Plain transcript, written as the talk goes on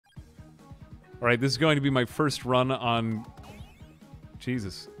Alright, this is going to be my first run on...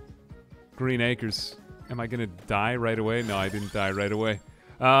 Jesus. Green Acres. Am I gonna die right away? No, I didn't die right away.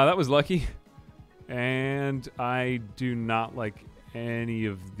 That was lucky. And I do not like any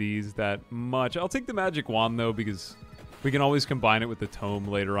of these that much. I'll take the magic wand, though, because we can always combine it with the tome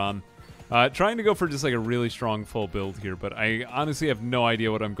later on. Trying to go for just like a really strong full build here, but I honestly have no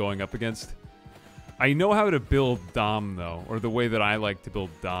idea what I'm going up against. I know how to build Dom, though, or the way that I like to build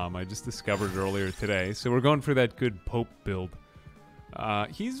Dom. I just discovered earlier today, so we're going for that good Pope build.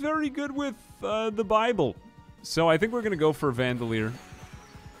 He's very good with the Bible, so I think we're going to go for Vandalier.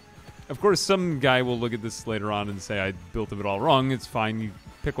 Of course, some guy will look at this later on and say I built it all wrong. It's fine. You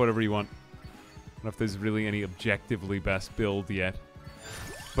pick whatever you want. I don't know if there's really any objectively best build yet.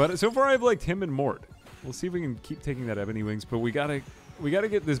 But so far, I've liked him and Mort. We'll see if we can keep taking that Ebony Wings, but we gotta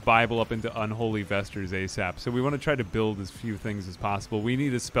get this Bible up into Unholy Vesters ASAP. So we want to try to build as few things as possible. We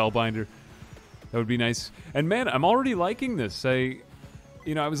need a Spellbinder. That would be nice. And man, I'm already liking this. I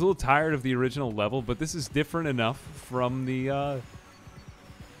was a little tired of the original level, but this is different enough from the...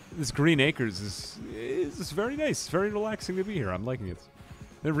 This Green Acres is very nice. Very relaxing to be here. I'm liking it.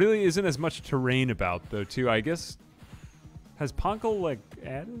 There really isn't as much terrain about, though, too. I guess... Has Ponkel, like,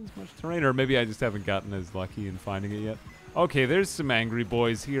 added as much terrain? Or maybe I just haven't gotten as lucky in finding it yet. Okay, there's some angry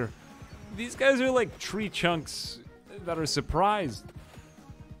boys here. These guys are like tree chunks that are surprised.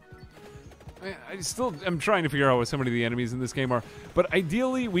 I'm trying to figure out what some of the enemies in this game are. But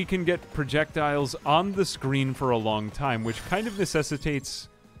ideally, we can get projectiles on the screen for a long time, which kind of necessitates...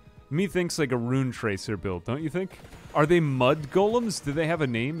 Methinks like a rune tracer build, don't you think? Are they mud golems? Do they have a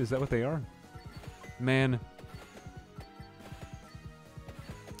name? Is that what they are? Man.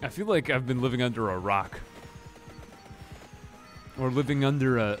 I feel like I've been living under a rock. Or living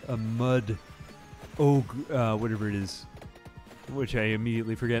under a mud whatever it is. Which I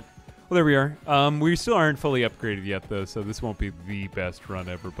immediately forget. Well, there we are. We still aren't fully upgraded yet, though, so this won't be the best run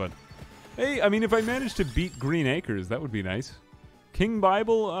ever, but... Hey, I mean, if I manage to beat Green Acres, that would be nice. King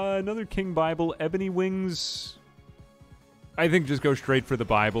Bible, another King Bible, Ebony Wings. I think just go straight for the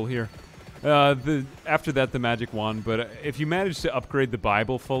Bible here. After that, the Magic Wand, but if you manage to upgrade the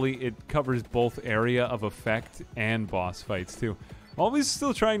Bible fully, it covers both area of effect and boss fights, too. Always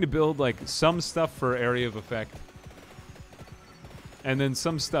still trying to build, like, some stuff for area of effect. And then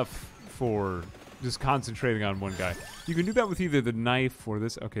some stuff for just concentrating on one guy. You can do that with either the knife or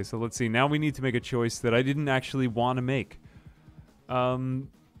this. Okay, so let's see. Now we need to make a choice that I didn't actually want to make. Didn't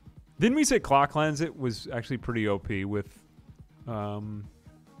we say Clocklands? It was actually pretty OP with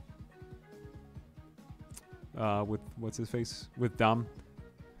what's his face? With Dom.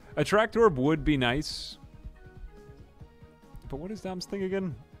 Attract Orb would be nice. But what is Dom's thing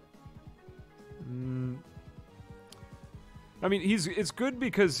again? I mean, it's good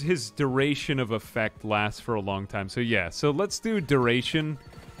because his duration of effect lasts for a long time. So yeah, so let's do duration.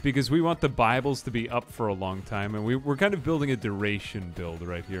 Because we want the Bibles to be up for a long time, and we're kind of building a duration build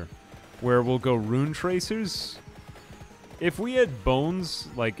right here, where we'll go Rune Tracers. If we had Bones,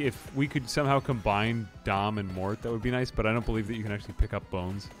 like if we could somehow combine Dom and Mort, that would be nice, but I don't believe that you can actually pick up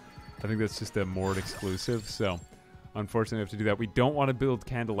Bones. I think that's just a Mort exclusive, so unfortunately we have to do that. We don't want to build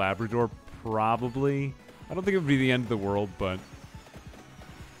Candelabrador, probably. I don't think it would be the end of the world, but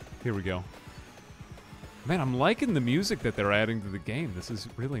here we go. Man, I'm liking the music that they're adding to the game. This is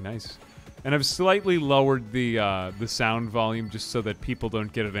really nice. And I've slightly lowered the sound volume just so that people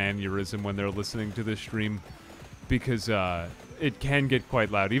don't get an aneurysm when they're listening to this stream, because it can get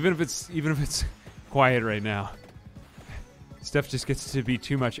quite loud, even if it's quiet right now. Stuff just gets to be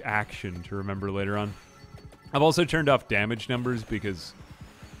too much action to remember later on. I've also turned off damage numbers because,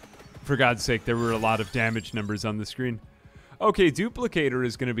 for God's sake, there were a lot of damage numbers on the screen. Okay, Duplicator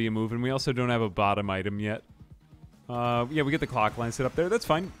is going to be a move, and we also don't have a bottom item yet. Yeah, we get the clock line set up there. That's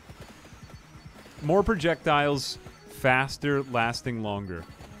fine. More projectiles, faster, lasting longer.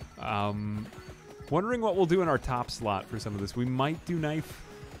 Wondering what we'll do in our top slot for some of this. We might do knife.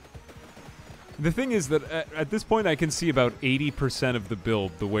 The thing is that at this point I can see about 80% of the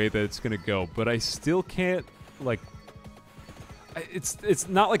build the way that it's going to go, but I still can't, like... It's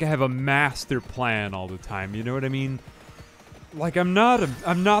not like I have a master plan all the time, you know what I mean? Like, I'm not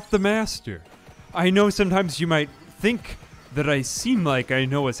the master. I know sometimes you might think that I seem like I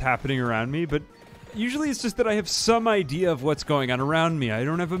know what's happening around me, but usually it's just that I have some idea of what's going on around me. I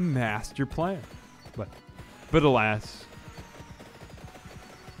don't have a master plan. But alas.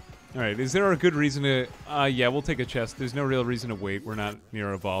 Alright, is there a good reason to... yeah, we'll take a chest. There's no real reason to wait. We're not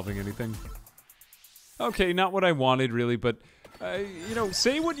near evolving anything. Okay, not what I wanted, really, but... you know,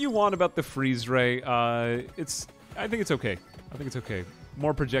 say what you want about the freeze ray. I think it's okay. I think it's okay.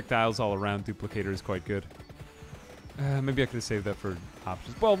 more projectiles all around. Duplicator is quite good. Maybe I could have saved that for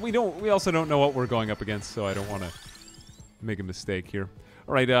options. Well, we also don't know what we're going up against, so I don't want to make a mistake here.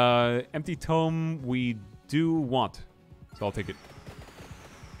 All right, empty tome we do want, so I'll take it.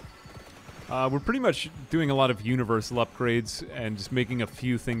 We're pretty much doing a lot of universal upgrades and just making a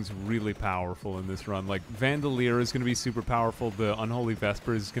few things really powerful in this run. Like Vandalier is going to be super powerful. The Unholy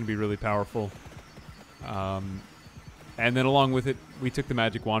Vesper is going to be really powerful. And then along with it, we took the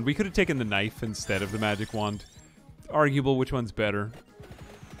Magic Wand. We could have taken the Knife instead of the Magic Wand. Arguable which one's better.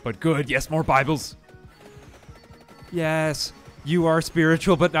 But good. Yes, more Bibles. Yes. You are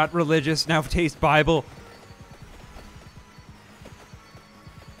spiritual but not religious. Now taste Bible.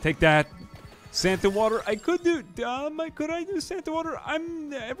 Take that. Santa Water. I could do... could I do Santa Water?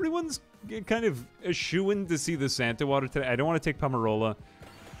 Everyone's kind of eschewing to see the Santa Water today. I don't want to take Pomerola.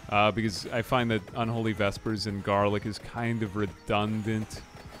 Because I find that Unholy Vespers and Garlic is kind of redundant.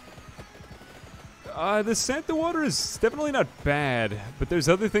 The Santa Water is definitely not bad, but there's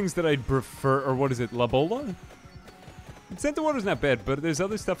other things that I'd prefer, or what is it, La Bola? Santa Water's not bad, but there's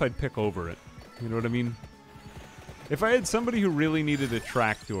other stuff I'd pick over it. You know what I mean? If I had somebody who really needed a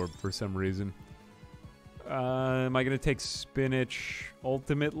Tractor for some reason, am I going to take Spinach?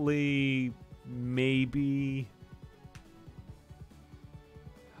 Ultimately, maybe...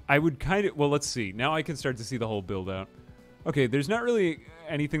 I would kind of... Well, let's see. Now I can start to see the whole build-out. Okay, there's not really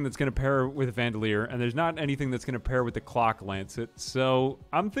anything that's going to pair with Vandalier, and there's not anything that's going to pair with the Clock Lancet, so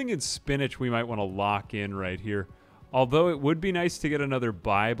I'm thinking Spinach we might want to lock in right here. Although it would be nice to get another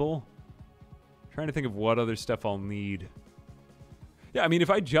Bible. I'm trying to think of what other stuff I'll need. Yeah, I mean, if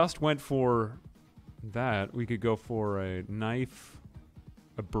I just went for that, we could go for a Knife,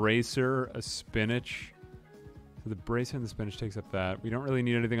 a Bracer, a Spinach... So the Bracer and the Spinach takes up that. We don't really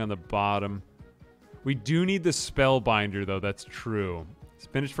need anything on the bottom. We do need the Spellbinder, though. That's true.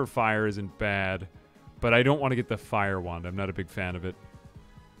 Spinach for fire isn't bad. But I don't want to get the Fire Wand. I'm not a big fan of it.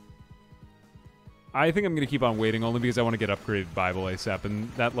 I think I'm going to keep on waiting, only because I want to get upgraded Bible ASAP.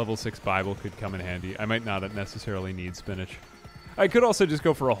 And that level 6 Bible could come in handy. I might not necessarily need Spinach. I could also just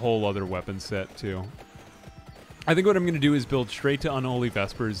go for a whole other weapon set, too. I think what I'm going to do is build straight to Unholy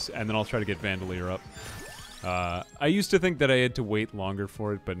Vespers, and then I'll try to get Vandalier up. I used to think that I had to wait longer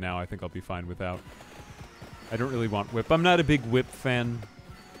for it, but now I think I'll be fine without. I don't really want Whip. I'm not a big Whip fan.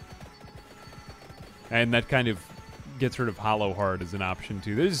 And that kind of gets rid of Hollow Heart as an option,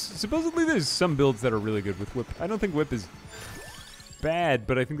 too. Supposedly there's some builds that are really good with Whip. I don't think Whip is bad,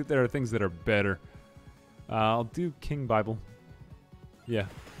 but I think that there are things that are better. I'll do King Bible. Yeah.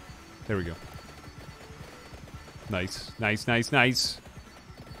 There we go. Nice. Nice, nice, nice.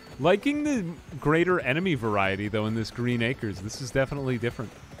 Liking the greater enemy variety, though, in this Green Acres. This is definitely different.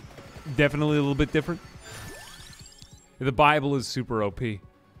 Definitely a little bit different. The Bible is super OP.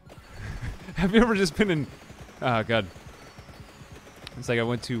 Have you ever just been in... Oh, God. It's like I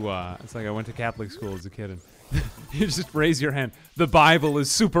went to Catholic school as a kid, and you just raise your hand. The Bible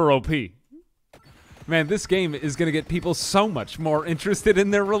is super OP. Man, this game is going to get people so much more interested in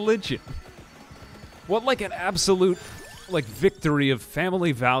their religion. What, like, an absolute... like victory of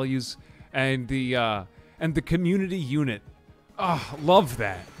family values and the community unit. Oh, love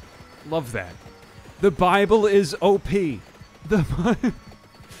that. Love that. The Bible is OP. This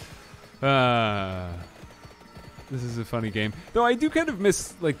is a funny game. Though I do kind of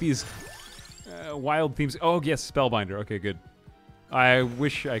miss like these wild themes. Oh, yes, Spellbinder. Okay, good. I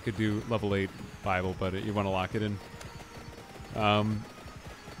wish I could do level 8 Bible, but you want to lock it in.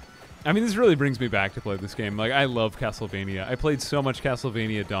 I mean, this really brings me back to play this game. Like, I love Castlevania. I played so much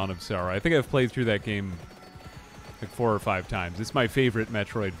Castlevania Dawn of Sorrow. I think I've played through that game like 4 or 5 times. It's my favorite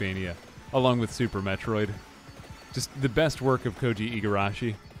Metroidvania, along with Super Metroid. Just the best work of Koji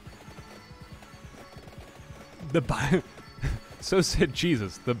Igarashi. So said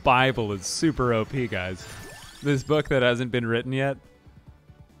Jesus. The Bible is super OP, guys. This book that hasn't been written yet.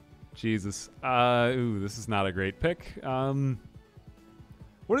 Jesus. Ooh, this is not a great pick.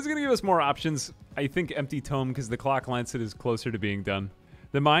 What is going to give us more options? I think Empty Tome, because the Clock Lancet is closer to being done.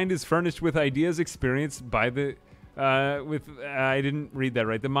 The mind is furnished with ideas experienced by the... I didn't read that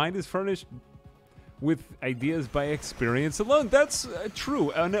right. The mind is furnished with ideas by experience alone. That's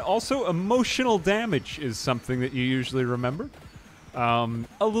true. And also, emotional damage is something that you usually remember. A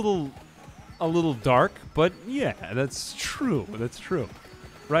little dark, but yeah, that's true. That's true.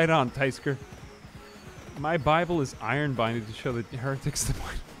 Right on, Tysker. My Bible is iron binded to show the heretics the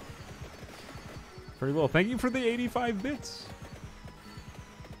point. Very well. Thank you for the 85 bits.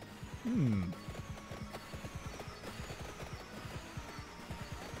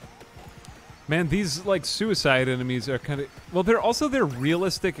 Man, these, like, suicide enemies are kind of... Well, they're also their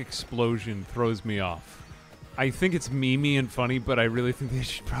realistic explosion throws me off. I think it's memey and funny, but I really think they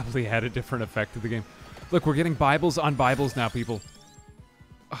should probably add a different effect to the game. Look, we're getting Bibles on Bibles now, people.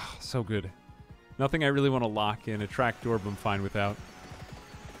 Oh, so good. Nothing I really want to lock in. A tracked orb I'm fine without.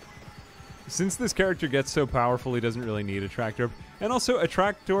 Since this character gets so powerful, he doesn't really need a tracked orb. And also, a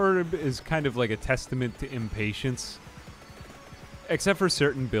tracked orb is kind of like a testament to impatience. Except for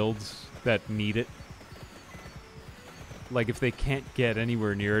certain builds that need it. Like if they can't get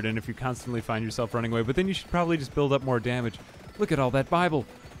anywhere near it, and if you constantly find yourself running away. But then you should probably just build up more damage. Look at all that Bible.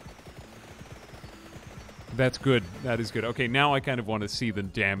 That's good. That is good. Okay, now I kind of want to see the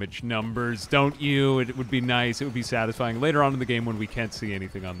damage numbers, don't you? It would be nice. It would be satisfying. Later on in the game when we can't see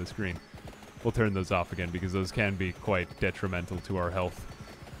anything on the screen, we'll turn those off again because those can be quite detrimental to our health.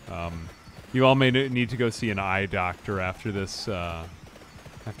 You all may need to go see an eye doctor after this,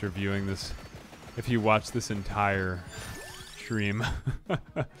 after viewing this, if you watch this entire stream.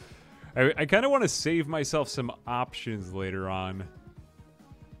 I kind of want to save myself some options later on.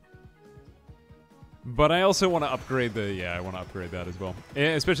 But I also want to upgrade the... Yeah, I want to upgrade that as well.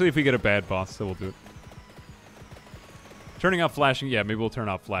 Especially if we get a bad boss, so we'll do it. Turning off flashing... Yeah, maybe we'll turn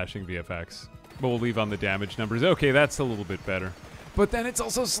off flashing VFX. But we'll leave on the damage numbers. Okay, that's a little bit better. But then it's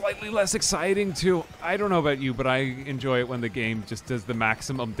also slightly less exciting, too. I don't know about you, but I enjoy it when the game just does the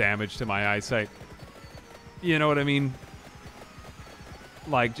maximum damage to my eyesight. You know what I mean?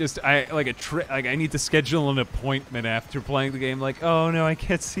 Like, I need to schedule an appointment after playing the game. Like, oh no, I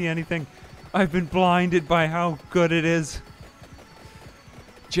can't see anything. I've been blinded by how good it is.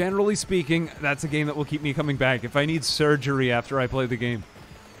 Generally speaking, that's a game that will keep me coming back. If I need surgery after I play the game.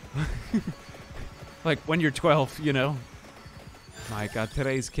 Like, when you're 12, you know? My god,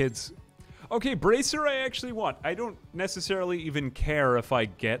 today's kids. Okay, Bracer I actually want. I don't necessarily even care if I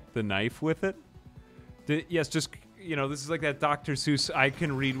get the knife with it. Yes, just, you know, this is like that Dr. Seuss, I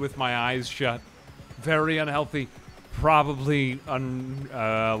can read with my eyes shut. Very unhealthy. Probably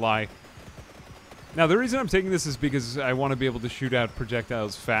lie. Now, the reason I'm taking this is because I want to be able to shoot out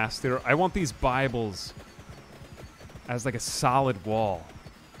projectiles faster. I want these Bibles as like a solid wall.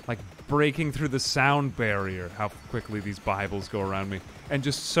 Like breaking through the sound barrier, how quickly these Bibles go around me. And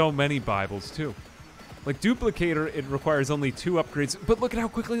just so many Bibles, too. Like Duplicator, it requires only 2 upgrades. But look at how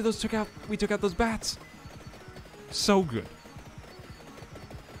quickly we took out those bats. So good.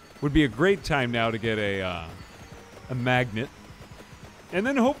 Would be a great time now to get a magnet. And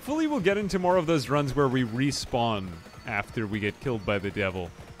then hopefully we'll get into more of those runs where we respawn after we get killed by the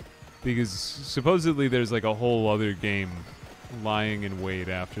devil. Because supposedly there's like a whole other game lying in wait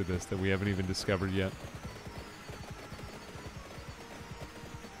after this that we haven't even discovered yet.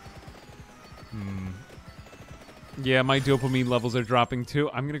 Yeah, my dopamine levels are dropping too.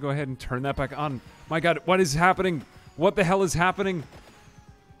 I'm gonna go ahead and turn that back on. My god, what is happening? What the hell is happening?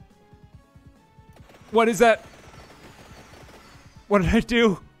 What is that? What did I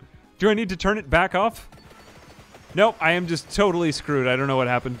do? Do I need to turn it back off? Nope, I am just totally screwed. I don't know what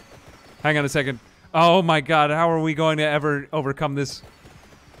happened. Hang on a second. Oh my god, how are we going to ever overcome this?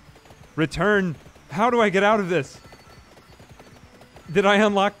 Return. How do I get out of this? Did I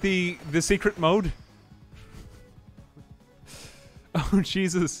unlock the secret mode? Oh,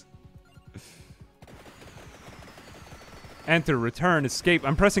 Jesus. Enter, return, escape.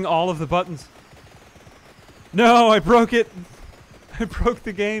 I'm pressing all of the buttons. No, I broke it. I broke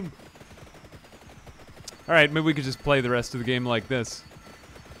the game. Alright, maybe we could just play the rest of the game like this.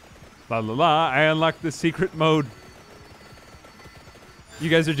 La la la, I unlocked the secret mode. You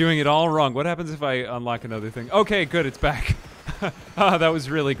guys are doing it all wrong. What happens if I unlock another thing? Okay, good, it's back. Oh, that was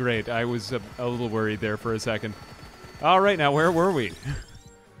really great. I was a little worried there for a second. Alright, now where were we?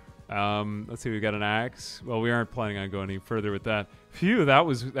 Let's see, we got an axe. Well, we aren't planning on going any further with that. Phew, that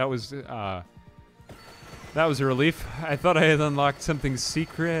was a relief. I thought I had unlocked something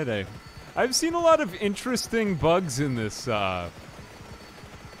secret. I've seen a lot of interesting bugs in this.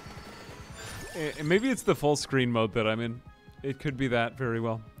 Maybe it's the full screen mode that I'm in. It could be that very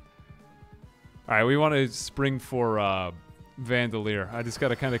well. Alright, we want to spring for Vandalier. I just got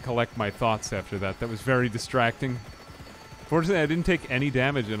to kind of collect my thoughts after that. That was very distracting. Fortunately, I didn't take any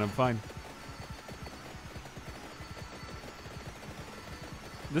damage and I'm fine.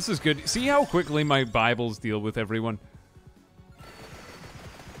 This is good. See how quickly my Bibles deal with everyone?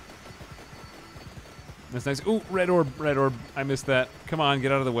 That's nice. Ooh, red orb, red orb. I missed that. Come on,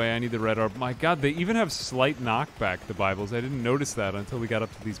 get out of the way. I need the red orb. My god, they even have slight knockback, the Bibles. I didn't notice that until we got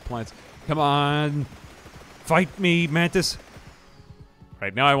up to these plants. Come on. Fight me, Mantis.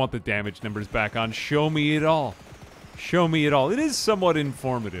 Right, now I want the damage numbers back on. Show me it all. Show me it all. It is somewhat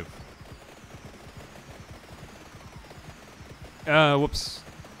informative. Whoops.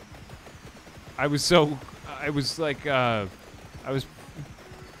 I was so... I was like, I was...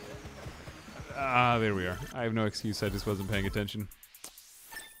 there we are. I have no excuse. I just wasn't paying attention.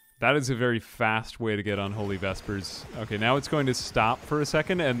 That is a very fast way to get Unholy Vespers. Okay, now it's going to stop for a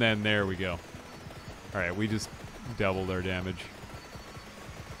second, and then there we go. Alright, we just doubled our damage.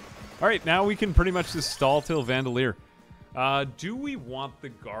 Alright, now we can pretty much just stall till Vandalier. Do we want the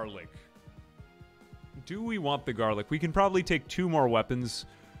garlic? Do we want the garlic? We can probably take 2 more weapons.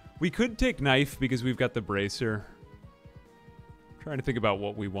 We could take knife because we've got the bracer. I'm trying to think about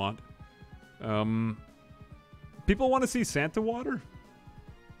what we want. People want to see Santa water?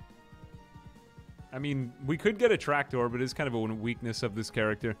 I mean, we could get a tractor, but it's kind of a weakness of this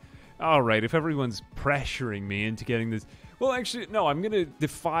character. Alright, if everyone's pressuring me into getting this... Well, actually, no, I'm going to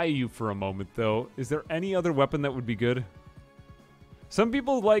defy you for a moment, though. Is there any other weapon that would be good? Some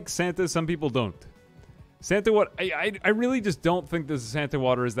people like Santa, some people don't. Santa water... I really just don't think this Santa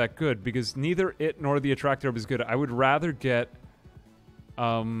water is that good, because neither it nor the attractor is good. I would rather get...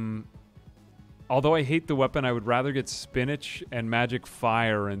 although I hate the weapon, I would rather get spinach and magic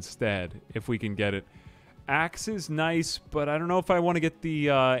fire instead, if we can get it. Axe is nice, but I don't know if I want to get the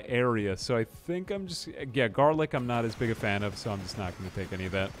area, so I think I'm just... Yeah, garlic I'm not as big a fan of, so I'm just not going to take any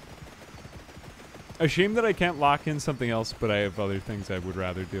of that. A shame that I can't lock in something else, but I have other things I would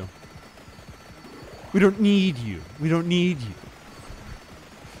rather do. We don't need you. We don't need you.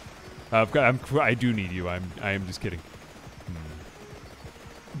 I do need you. I am just kidding.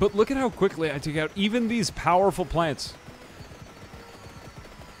 But look at how quickly I took out even these powerful plants.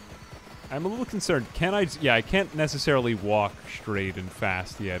 I'm a little concerned. Can I... Yeah, I can't necessarily walk straight and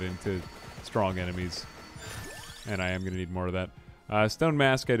fast yet into strong enemies. And I am going to need more of that. Stone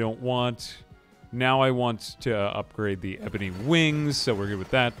Mask I don't want. Now I want to upgrade the Ebony Wings, so we're good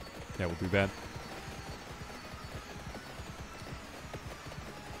with that. Yeah, we'll do that.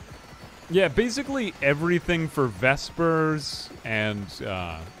 Yeah, basically everything for Vespers and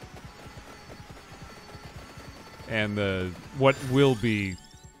the what will be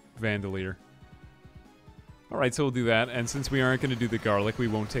Vandalier. Alright, so we'll do that, and since we aren't going to do the garlic, we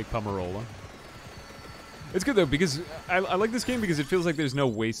won't take Pomerola. It's good though, because I like this game because it feels like there's no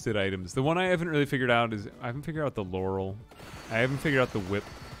wasted items. The one I haven't really figured out is, I haven't figured out the Laurel, I haven't figured out the Whip,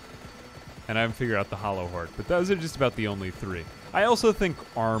 and I haven't figured out the Hollow Heart, but those are just about the only 3. I also think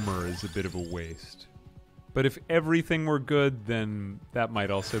armor is a bit of a waste. But if everything were good, then that might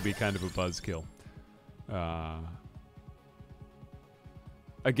also be kind of a buzzkill.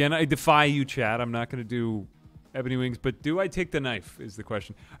 Again, I defy you, chat. I'm not going to do Ebony Wings, but do I take the knife is the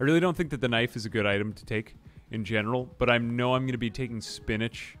question. I really don't think that the knife is a good item to take in general, but I know I'm going to be taking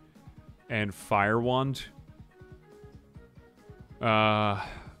Spinach and Fire Wand.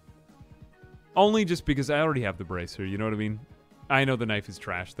 Only just because I already have the bracer, you know what I mean? I know the knife is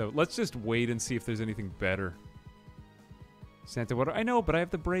trash, though. Let's just wait and see if there's anything better. Santa water. I know, but I have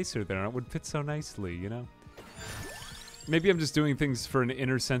the bracer there, and it would fit so nicely, you know? Maybe I'm just doing things for an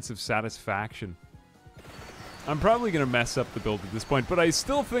inner sense of satisfaction. I'm probably going to mess up the build at this point, but I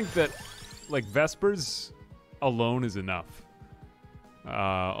still think that, like, Vespers alone is enough.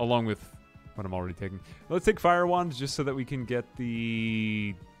 Along with what I'm already taking. Let's take Fire Wand just so that we can get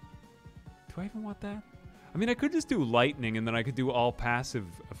the... Do I even want that? I mean, I could just do Lightning, and then I could do all passive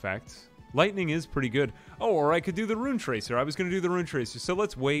effects. Lightning is pretty good. Oh, or I could do the Rune Tracer. I was going to do the Rune Tracer. So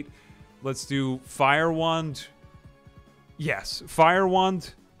let's wait. Let's do Fire Wand. Yes, Fire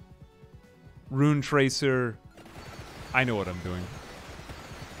Wand, Rune Tracer. I know what I'm doing.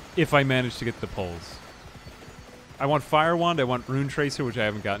 If I manage to get the pulls. I want Fire Wand. I want Rune Tracer, which I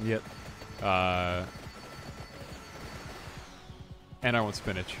haven't gotten yet. And I want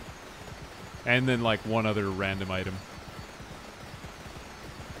Spinach. And then, like, one other random item.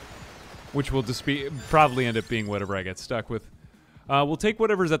 Which will just be... probably end up being whatever I get stuck with. We'll take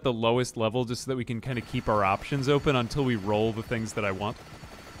whatever's at the lowest level just so that we can kind of keep our options open until we roll the things that I want.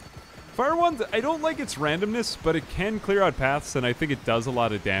 Fire Wand, I don't like its randomness, but it can clear out paths, and I think it does a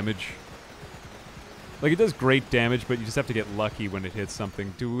lot of damage. Like, it does great damage, but you just have to get lucky when it hits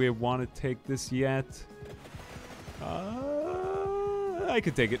something. Do we want to take this yet? I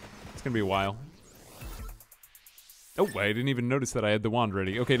could take it. It's going to be a while. Oh, I didn't even notice that I had the wand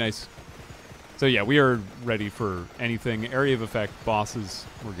ready. Okay, nice. So yeah, we are ready for anything. Area of effect, bosses,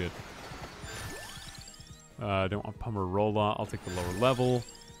 we're good. Don't want Pomerola. I'll take the lower level.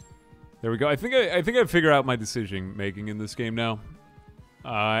 There we go. I think I figured out my decision making in this game now.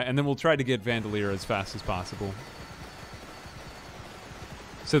 And then we'll try to get Vandalier as fast as possible,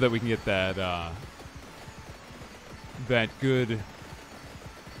 so that we can get that that good.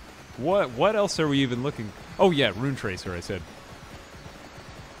 What else are we even looking? Oh yeah, Rune Tracer. I said.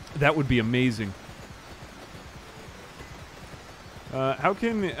 That would be amazing. How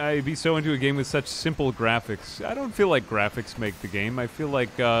can I be so into a game with such simple graphics? I don't feel like graphics make the game. I feel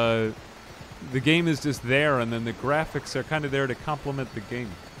like the game is just there, and then the graphics are kind of there to complement the game.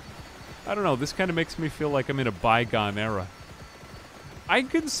 I don't know. This kind of makes me feel like I'm in a bygone era. I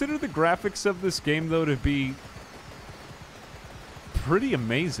consider the graphics of this game, though, to be pretty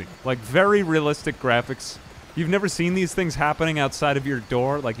amazing. Like, very realistic graphics. You've never seen these things happening outside of your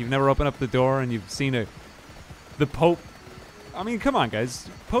door. Like, you've never opened up the door and you've seen the Pope. I mean, come on, guys.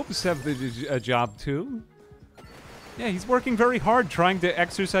 Popes have a job, too. Yeah, he's working very hard trying to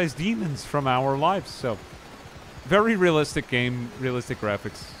exorcise demons from our lives, so... Very realistic game, realistic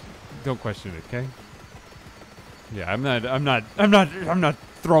graphics. Don't question it, okay? Yeah, I'm not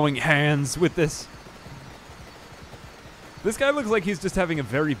throwing hands with this. This guy looks like he's just having a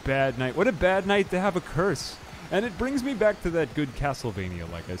very bad night. What a bad night to have a curse. And it brings me back to that good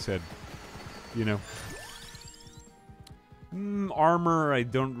Castlevania, like I said. You know. Armor, I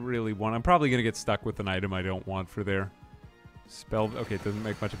don't really want. I'm probably going to get stuck with an item I don't want for there. Spell, okay, it doesn't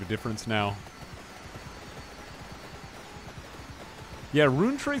make much of a difference now. Yeah,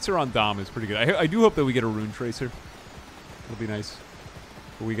 Rune Tracer on Dom is pretty good. I do hope that we get a Rune Tracer. It'll be nice.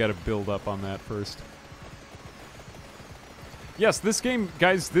 But we got to build up on that first. Yes, this game,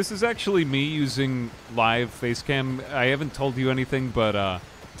 guys, this is actually me using live facecam. I haven't told you anything, but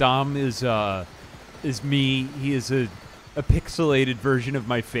Dom is me. He is a pixelated version of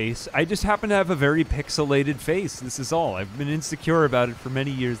my face. I just happen to have a very pixelated face. This is all. I've been insecure about it for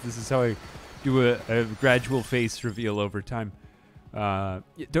many years. This is how I do a gradual face reveal over time.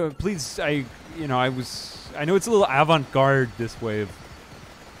 Please, I know it's a little avant-garde this way of,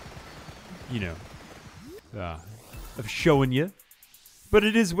 of showing you, but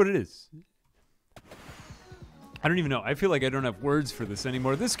it is what it is. I don't even know. I feel like I don't have words for this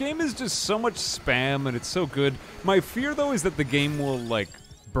anymore. This game is just so much spam, and it's so good. My fear, though, is that the game will, like,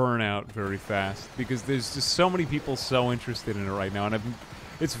 burn out very fast, because there's just so many people so interested in it right now, and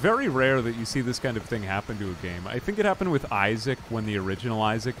it's very rare that you see this kind of thing happen to a game. I think it happened with Isaac when the original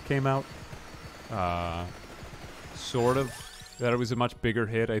Isaac came out. Sort of. That it was a much bigger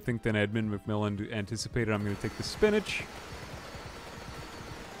hit, I think, than Edmund McMillan anticipated. I'm going to take the spinach.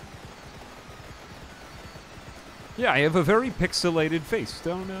 Yeah, I have a very pixelated face.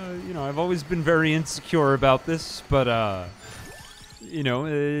 Don't, I've always been very insecure about this, but,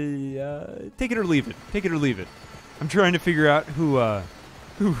 take it or leave it. Take it or leave it. I'm trying to figure out who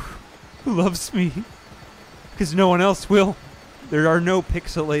loves me, because no one else will. There are no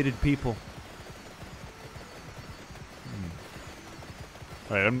pixelated people.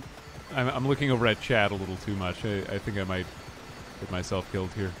 All right, I'm looking over at chat a little too much. I think I might get myself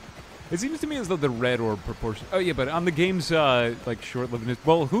killed here. It seems to me as though the red orb proportion... Oh, yeah, but on the game's, like, short-lived...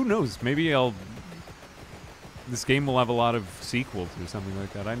 Well, who knows? Maybe this game will have a lot of sequels or something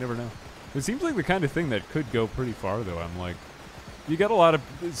like that. I never know. It seems like the kind of thing that could go pretty far, though. I'm like... You got a lot of...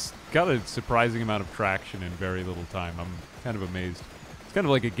 It's got a surprising amount of traction in very little time. I'm kind of amazed. It's kind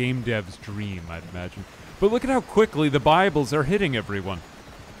of like a game dev's dream, I'd imagine. But look at how quickly the Bibles are hitting everyone.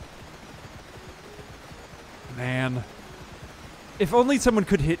 Man... If only someone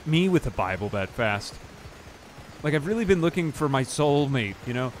could hit me with a Bible that fast. Like, I've really been looking for my soulmate,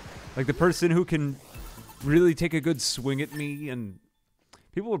 you know? Like, the person who can really take a good swing at me, and...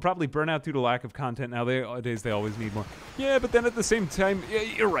 People will probably burn out due to lack of content nowadays. They always need more. Yeah, but then at the same time... Yeah,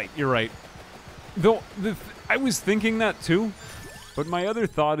 you're right. Though, I was thinking that, too. But my other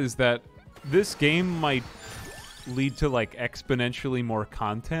thought is that this game might lead to, like, exponentially more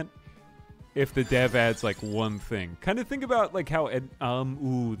content if the dev adds, like, one thing. Kind of think about, like, how...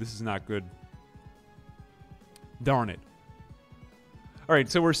 ooh, this is not good. Darn it. Alright,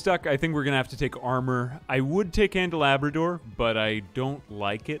 so we're stuck. I think we're going to have to take armor. I would take Candelabrador, but I don't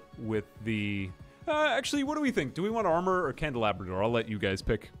like it with the... actually, what do we think? Do we want armor or Candelabrador? I'll let you guys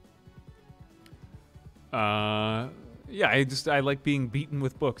pick. Yeah, I like being beaten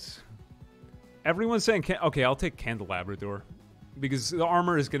with books. Everyone's saying... Okay, I'll take Candelabrador. Because the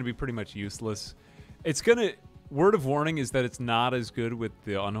armor is going to be pretty much useless. It's going to... Word of warning is that it's not as good with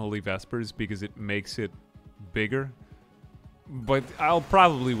the Unholy Vespers because it makes it bigger. But I'll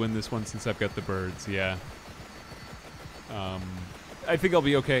probably win this one since I've got the birds, yeah. I think I'll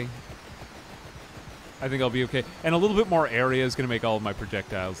be okay. And a little bit more area is going to make all of my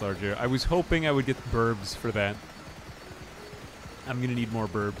projectiles larger. I was hoping I would get the burbs for that. I'm going to need more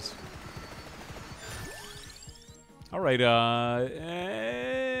burbs. All right,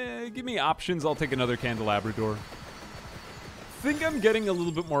 give me options. I'll take another Candelabrador. Think I'm getting a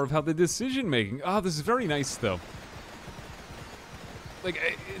little bit more of how the decision-making... Oh, this is very nice, though.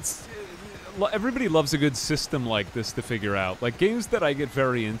 like it's everybody loves a good system like this to figure out. Like games that I get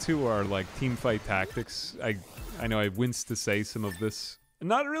very into are like team fight tactics. I know I wince to say some of this.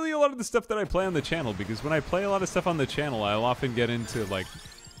 Not really a lot of the stuff that I play on the channel, because when I play a lot of stuff on the channel, I'll often get into like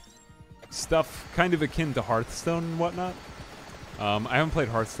stuff kind of akin to Hearthstone and whatnot. I haven't played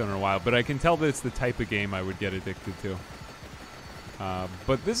Hearthstone in a while, but I can tell that it's the type of game I would get addicted to.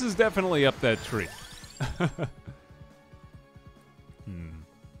 But this is definitely up that tree.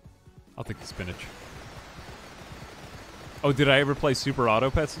 I'll take the spinach. Oh, did I ever play Super Auto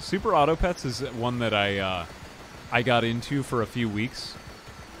Pets? Super Auto Pets is one that I got into for a few weeks.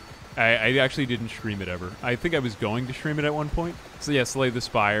 I actually didn't stream it ever. I think I was going to stream it at one point. So yeah, Slay the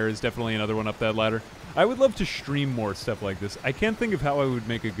Spire is definitely another one up that ladder. I would love to stream more stuff like this. I can't think of how I would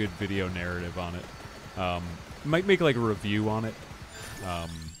make a good video narrative on it. Might make like a review on it.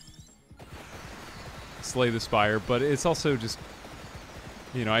 Slay the Spire, but it's also just,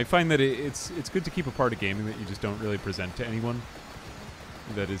 you know, I find that it's good to keep a part of gaming that you just don't really present to anyone.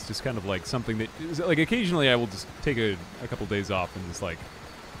 That is just kind of like something that, like, occasionally I will just take a couple days off and just like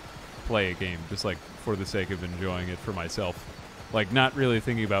play a game, just like for the sake of enjoying it for myself, like not really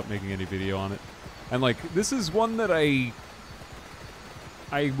thinking about making any video on it. And like this is one that I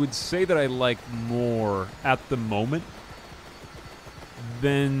would say that I like more at the moment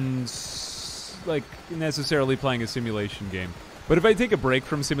than like necessarily playing a simulation game. But if I take a break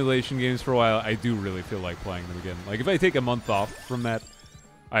from simulation games for a while, I do really feel like playing them again. Like if I take a month off from that,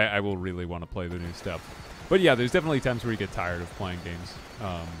 I will really want to play the new stuff. But yeah, there's definitely times where you get tired of playing games.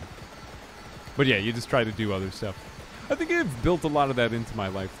 But yeah, you just try to do other stuff. I think I've built a lot of that into my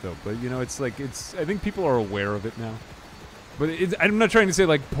life, though. But, you know, it's like, I think people are aware of it now. But I'm not trying to say,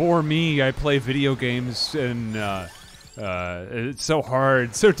 like, poor me, I play video games and it's so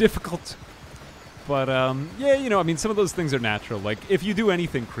hard, so difficult. But, yeah, you know, I mean, some of those things are natural. Like, if you do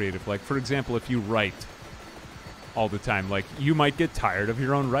anything creative, like, for example, if you write all the time, like, you might get tired of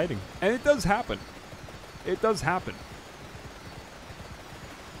your own writing. And it does happen. It does happen.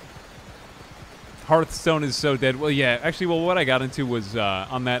 Hearthstone is so dead. Well, yeah, actually, well, what I got into was,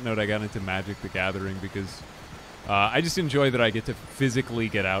 on that note, I got into Magic the Gathering because I just enjoy that I get to physically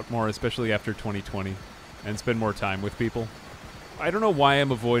get out more, especially after 2020, and spend more time with people. I don't know why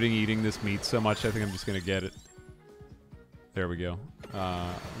I'm avoiding eating this meat so much. I think I'm just going to get it. There we go.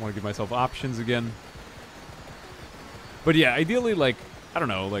 I want to give myself options again. But yeah, ideally, like, I don't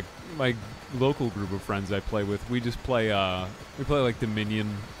know, like, my local group of friends I play with, we just play, like,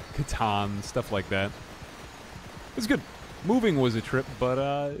 Dominion, Catan, stuff like that. It's good. Moving was a trip,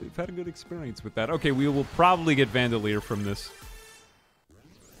 but we've had a good experience with that. Okay, we will probably get Vandalier from this.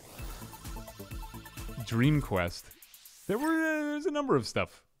 Dream Quest. There's a number of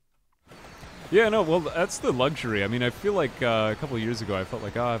stuff. Yeah, no, well, that's the luxury. I mean, I feel like a couple of years ago, I felt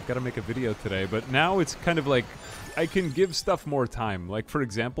like, oh, I've got to make a video today. But now it's kind of like I can give stuff more time. Like, for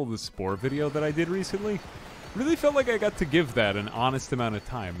example, the Spore video that I did recently. Really felt like I got to give that an honest amount of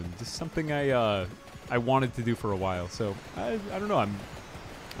time, and just something I wanted to do for a while. So I don't know.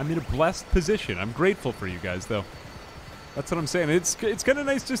 I'm in a blessed position. I'm grateful for you guys, though. That's what I'm saying. It's kind of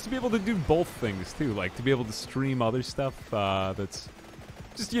nice just to be able to do both things too, like to be able to stream other stuff that's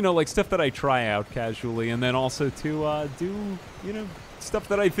just, you know, like stuff that I try out casually, and then also to do, you know, stuff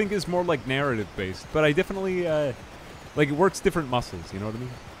that I think is more like narrative based. But I definitely like it works different muscles. You know what I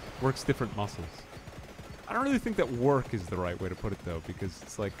mean? Works different muscles. I don't really think that work is the right way to put it, though, because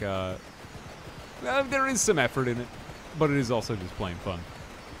it's like, there is some effort in it, but it is also just plain fun.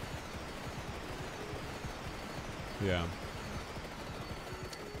 Yeah.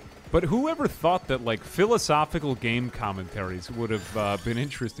 But whoever thought that, like, philosophical game commentaries would have been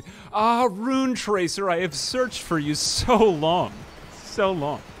interesting? Ah, Rune Tracer, I have searched for you so long. So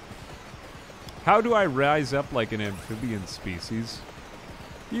long. How do I rise up like an amphibian species?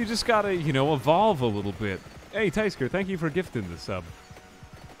 You just gotta, you know, evolve a little bit. Hey, Tysker, thank you for gifting the sub.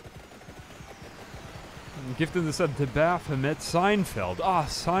 Gifting the sub to Baphomet Seinfeld. Ah,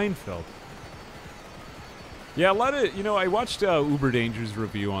 Seinfeld. Yeah, a lot of, you know, I watched Uber Danger's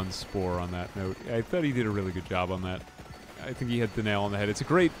review on Spore on that note. I thought he did a really good job on that. I think he hit the nail on the head. It's a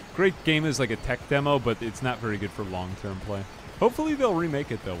great game as like a tech demo, but it's not very good for long-term play. Hopefully they'll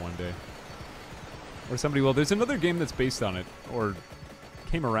remake it, though, one day. Or somebody will. There's another game that's based on it, or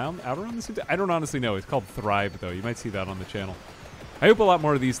came out around the same time. I don't honestly know. It's called Thrive, though. You might see that on the channel. I hope a lot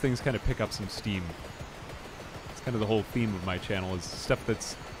more of these things kind of pick up some steam. It's kind of the whole theme of my channel is stuff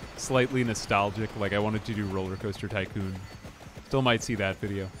that's slightly nostalgic. Like I wanted to do Roller Coaster Tycoon. Still might see that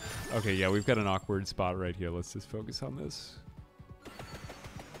video. Okay, yeah, we've got an awkward spot right here. Let's just focus on this.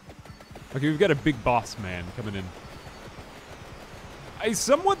 Okay, we've got a big boss man coming in. I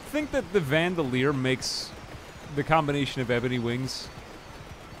somewhat think that the Vandalier makes the combination of Ebony Wings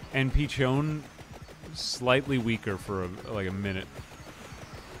and Pichon slightly weaker for like a minute.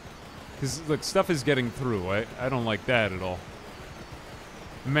 Because, look, stuff is getting through. I don't like that at all.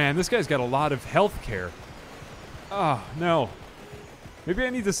 Man, this guy's got a lot of health care. Oh, no. Maybe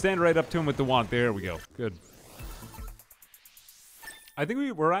I need to stand right up to him with the wand. There we go. Good. I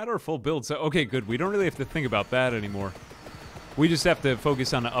think we're at our full build. So, okay, good. We don't really have to think about that anymore. We just have to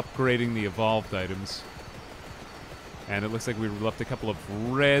focus on upgrading the evolved items. And it looks like we left a couple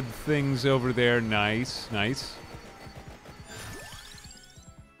of red things over there. Nice, nice.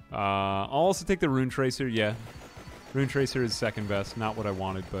 I'll also take the Rune Tracer, yeah. Rune Tracer is second best. Not what I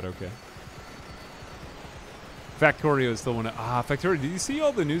wanted, but okay. Factorio is still one of... Factorio. Did you see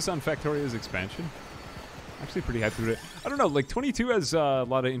all the news on Factorio's expansion? Actually pretty happy with it. I don't know, like 22 has a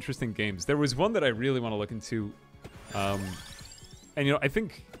lot of interesting games. There was one that I really want to look into. And, you know, I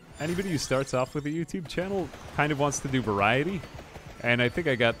think anybody who starts off with a YouTube channel kind of wants to do variety. And I think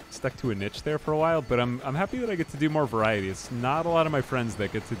I got stuck to a niche there for a while, but I'm happy that I get to do more variety. It's not a lot of my friends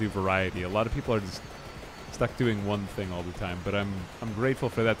that get to do variety. A lot of people are just stuck doing one thing all the time, but I'm grateful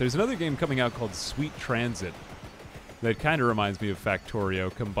for that. There's another game coming out called Sweet Transit that kind of reminds me of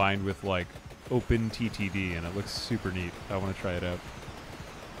Factorio combined with like open TTD, and it looks super neat. I want to try it out.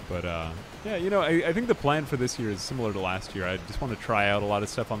 But yeah, you know, I think the plan for this year is similar to last year. I just want to try out a lot of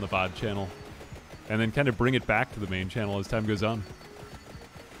stuff on the VOD channel and then kind of bring it back to the main channel as time goes on.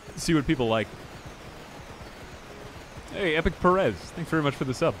 See what people like. Hey, Epic Perez, thanks very much for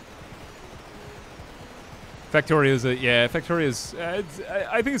the sub. Factoria's Factoria's.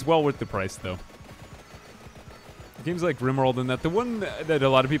 I think it's well worth the price, though. Games like RimWorld and that. The one that a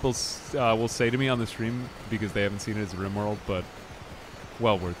lot of people will say to me on the stream because they haven't seen it is RimWorld, but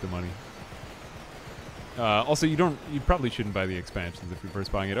well worth the money. Also, you probably shouldn't buy the expansions if you're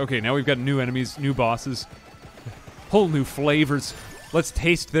first buying it. Okay, now we've got new enemies, new bosses, whole new flavors. Let's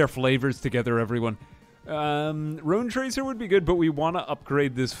taste their flavors together, everyone. Rune Tracer would be good, but we want to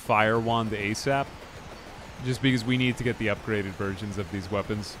upgrade this Fire Wand ASAP. Just because we need to get the upgraded versions of these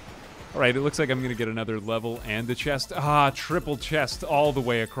weapons. Alright, it looks like I'm going to get another level and a chest. Triple chest all the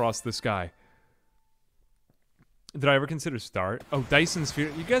way across the sky. Did I ever consider Star? Oh, Dyson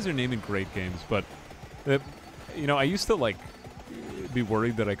Sphere. You guys are naming great games, but... you know, I used to, like, be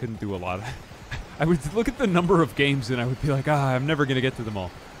worried that I couldn't do a lot of... I would look at the number of games and I would be like, I'm never going to get to them all.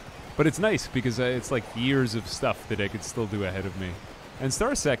 But it's nice because it's like years of stuff that I could still do ahead of me. And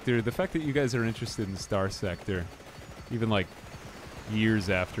Star Sector, the fact that you guys are interested in Star Sector, even like years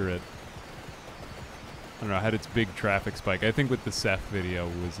after it, I don't know, had its big traffic spike. I think with the Seth video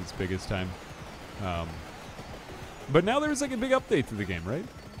was its biggest time. But now there's like a big update to the game, right?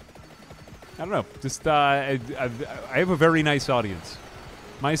 I don't know. Just, I have a very nice audience.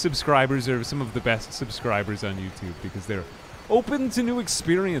 My subscribers are some of the best subscribers on YouTube because they're open to new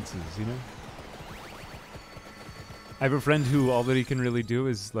experiences, you know? I have a friend who all that he can really do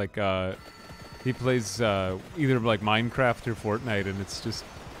is, like, he plays either, like, Minecraft or Fortnite, and it's just...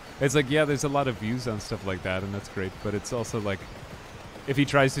 It's like, yeah, there's a lot of views on stuff like that, and that's great, but it's also, like, if he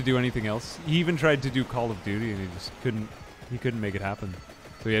tries to do anything else... He even tried to do Call of Duty, and he just couldn't make it happen.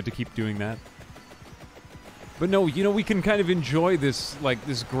 So he had to keep doing that. But no, you know, we can kind of enjoy this, like,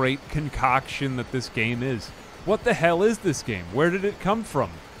 this great concoction that this game is. What the hell is this game? Where did it come from?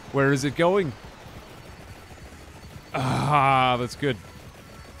 Where is it going? That's good.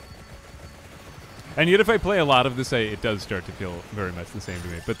 And yet if I play a lot of this, it does start to feel very much the same to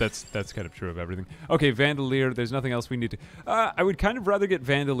me. But that's kind of true of everything. Okay, Vandalier, there's nothing else we need to... I would kind of rather get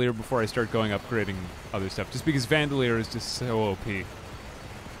Vandalier before I start going upgrading other stuff. Just because Vandalier is just so OP.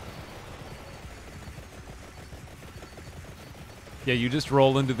 Yeah, you just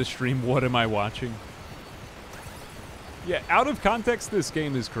roll into the stream, what am I watching? Yeah, out of context, this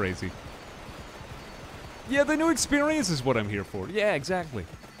game is crazy. Yeah, the new experience is what I'm here for. Yeah, exactly.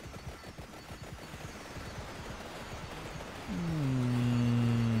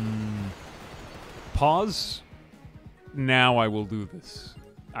 Pause. Now I will do this.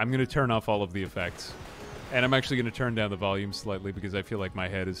 I'm going to turn off all of the effects. And I'm actually going to turn down the volume slightly because I feel like my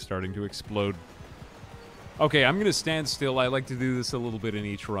head is starting to explode. Okay, I'm going to stand still. I like to do this a little bit in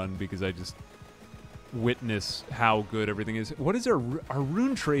each run because I just witness how good everything is. What is our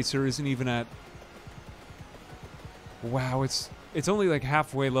Rune Tracer isn't even at... Wow, it's only like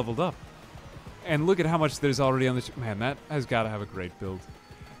halfway leveled up. And look at how much there's already on the... Man, that has got to have a great build.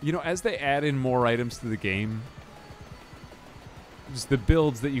 You know, as they add in more items to the game, just the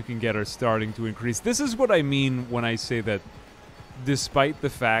builds that you can get are starting to increase. This is what I mean when I say that despite the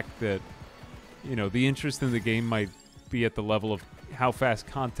fact that, you know, the interest in the game might be at the level of how fast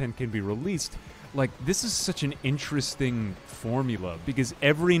content can be released, like, this is such an interesting formula because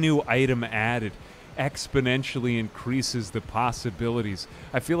every new item added exponentially increases the possibilities.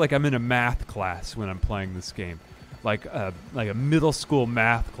 I feel like I'm in a math class when I'm playing this game, like a middle school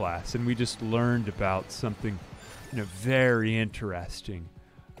math class, and we just learned about something, very interesting.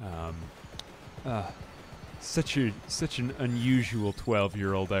 Such an unusual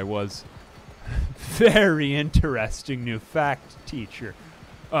 12-year-old I was. Very interesting new fact, teacher.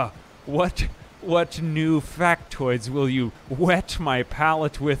 What new factoids will you whet my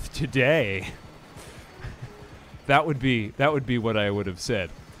palate with today? That would be what I would have said,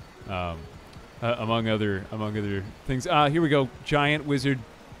 among other things. Here we go, giant wizard.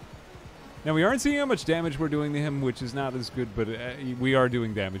 Now we aren't seeing how much damage we're doing to him, which is not as good, but we are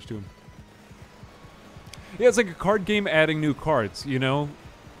doing damage to him. Yeah, it's like a card game adding new cards.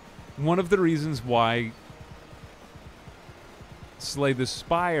 One of the reasons why Slay the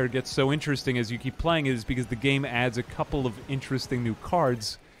Spire gets so interesting as you keep playing it is because the game adds a couple of interesting new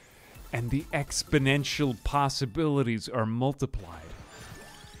cards, and the exponential possibilities are multiplied.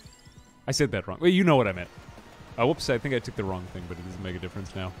 I said that wrong. Well, you know what I meant. Oh, whoops, I think I took the wrong thing, but it doesn't make a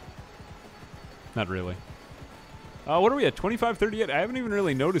difference now. Not really. What are we at? 25:38? I haven't even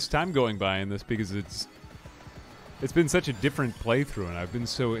really noticed time going by in this because it's been such a different playthrough, and I've been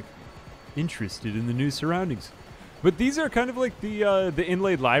so interested in the new surroundings. But these are kind of like the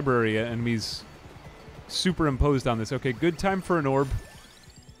inlaid library enemies superimposed on this. Okay, good time for an orb.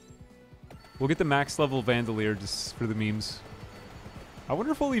 We'll get the max level Vandalier just for the memes. I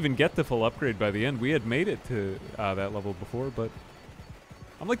wonder if we'll even get the full upgrade by the end. We had made it to that level before, but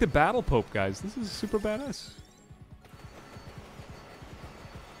I'm like the Battle Pope, guys. This is super badass.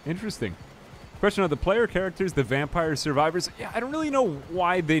 Interesting. Question of the player characters, the vampire survivors. Yeah, I don't really know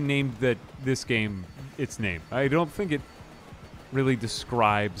why they named this game its name. I don't think it really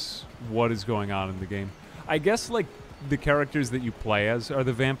describes what is going on in the game. I guess, like, the characters that you play as are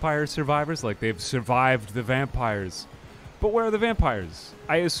the vampire survivors. Like, they've survived the vampires. But where are the vampires?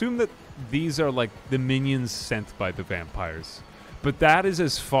 I assume that these are, like, the minions sent by the vampires. But that is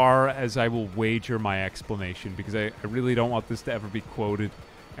as far as I will wager my explanation, because I really don't want this to ever be quoted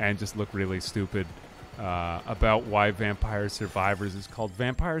and just look really stupid about why Vampire Survivors is called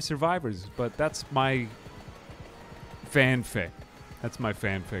Vampire Survivors. But that's my fanfic. That's my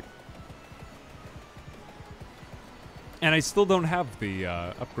fanfic. And I still don't have the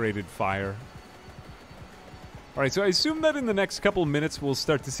upgraded fire. Alright, so I assume that in the next couple minutes we'll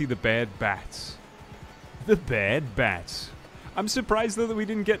start to see the bad bats. The bad bats. I'm surprised, though, that we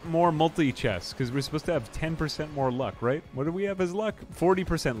didn't get more multi-chests, because we're supposed to have 10% more luck, right? What do we have as luck?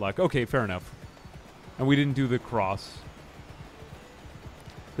 40% luck. Okay, fair enough. And we didn't do the cross.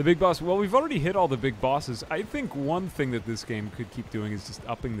 The big boss. Well, we've already hit all the big bosses. I think one thing that this game could keep doing is just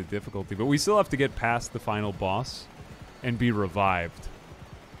upping the difficulty, but we still have to get past the final boss and be revived.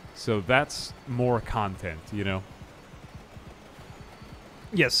 So that's more content,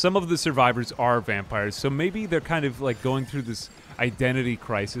 Yes, some of the survivors are vampires, so maybe they're kind of like going through this identity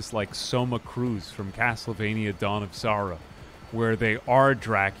crisis like Soma Cruz from Castlevania Dawn of Sorrow, where they are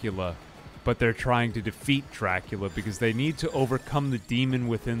Dracula, but they're trying to defeat Dracula because they need to overcome the demon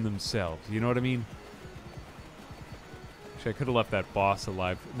within themselves. You know what I mean? Actually, I could have left that boss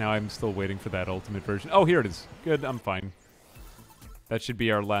alive. Now I'm still waiting for that ultimate version. Oh, here it is. Good, I'm fine. That should be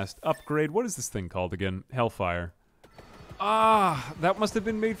our last upgrade. What is this thing called again? Hellfire. Ah, that must have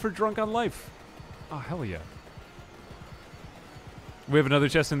been made for Drunk on Life. Oh, hell yeah. We have another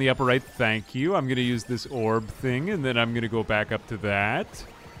chest in the upper right. Thank you. I'm going to use this orb thing, and then I'm going to go back up to that.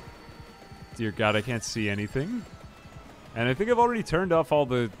 Dear God, I can't see anything. And I think I've already turned off all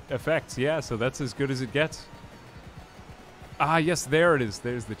the effects. Yeah, so that's as good as it gets. Ah, yes, there it is.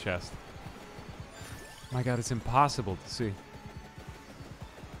 There's the chest. My God, it's impossible to see.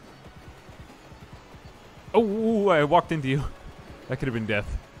 Oh, I walked into you. That could have been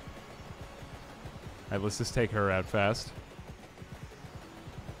death. Alright, let's just take her out fast.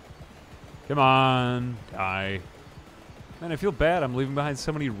 Come on, die. Man, I feel bad. I'm leaving behind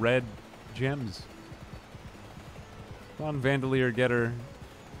so many red gems. Come on, Vandalier, get her.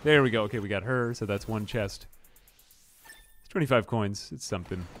 There we go. Okay, we got her, so that's one chest. It's 25 coins. It's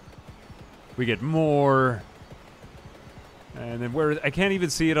something. We get more. And then where... I can't even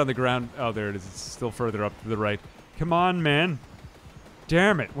see it on the ground. Oh, there it is. It's still further up to the right. Come on, man.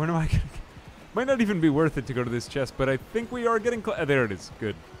 Damn it. When am I going to... Might not even be worth it to go to this chest, but I think we are getting... there it is.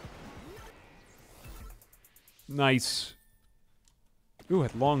 Good. Nice. Ooh,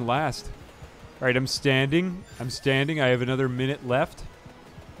 at long last. All right, I'm standing. I have another minute left.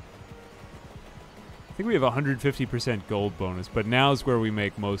 I think we have 150% gold bonus, but now's where we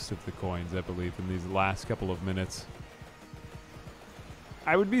make most of the coins, I believe, in these last couple of minutes.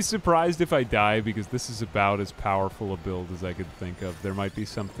 I would be surprised if I die, because this is about as powerful a build as I could think of. There might be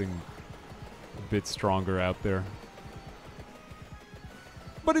something a bit stronger out there.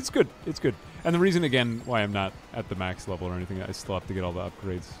 But it's good. It's good. And the reason, again, why I'm not at the max level or anything, I still have to get all the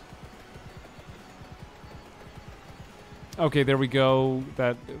upgrades. Okay, there we go.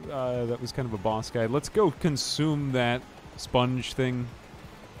 That was kind of a boss guy. Let's go consume that sponge thing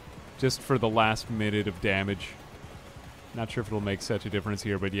just for the last minute of damage. Not sure if it'll make such a difference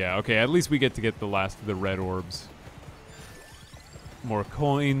here, but yeah, okay, at least we get to get the last of the red orbs. More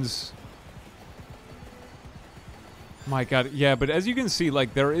coins. My god, yeah, but as you can see,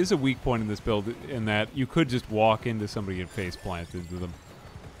 like, there is a weak point in this build in that you could just walk into somebody and face plant into them.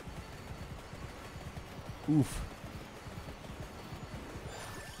 Oof.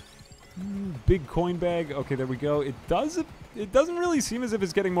 Big coin bag. Okay, there we go. It doesn't really seem as if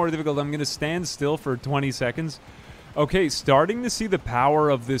it's getting more difficult. I'm going to stand still for 20 seconds. Okay, starting to see the power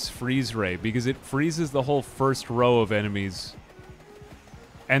of this freeze ray, because it freezes the whole first row of enemies.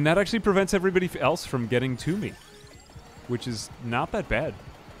 And that actually prevents everybody else from getting to me, which is not that bad.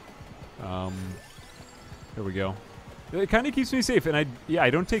 There we go. It kind of keeps me safe, and I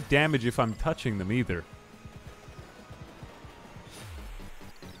don't take damage if I'm touching them either.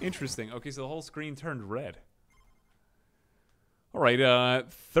 Interesting. Okay, so the whole screen turned red. All right,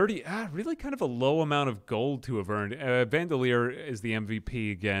 30, really kind of a low amount of gold to have earned. Vandalier is the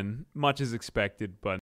MVP again, much as expected, but